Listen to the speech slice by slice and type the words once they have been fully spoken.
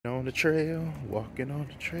on the trail, walking on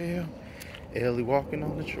the trail. Ellie walking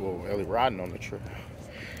on the trail. Well, Ellie riding on the trail.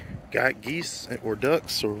 Got geese or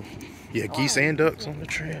ducks, or yeah, geese and ducks on the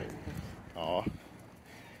trail. Aw.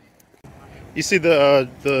 You see the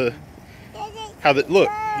look?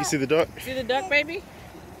 You see the duck? See the duck, baby?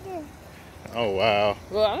 Oh wow.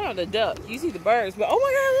 Well, I don't know the duck. You see the birds, but oh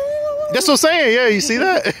my God! That's what I'm saying. Yeah, you see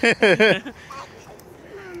that?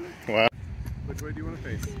 Wow. Which way do you want to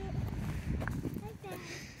face?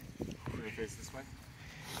 We're gonna face this way.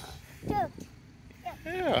 Yeah.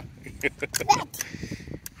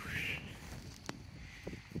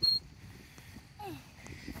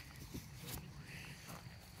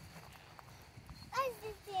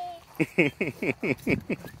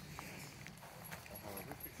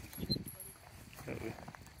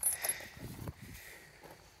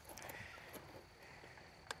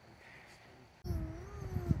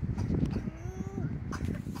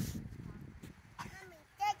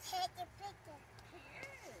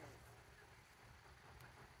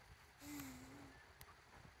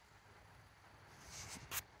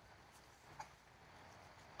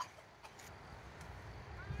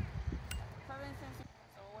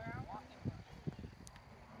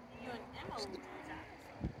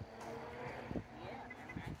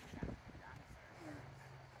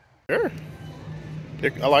 Sure.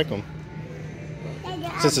 I like them.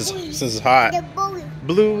 Since it's hot.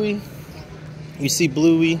 Bluey. You see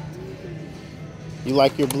Bluey? You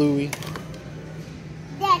like your Bluey?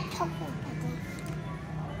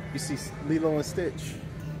 You see Lilo and Stitch?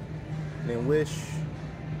 And then Wish?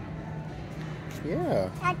 Yeah.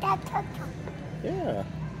 Yeah.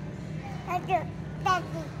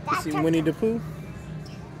 You see Winnie the Pooh?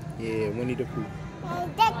 Yeah, Winnie the Pooh.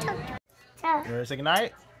 You ready to say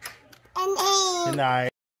goodnight? Good night.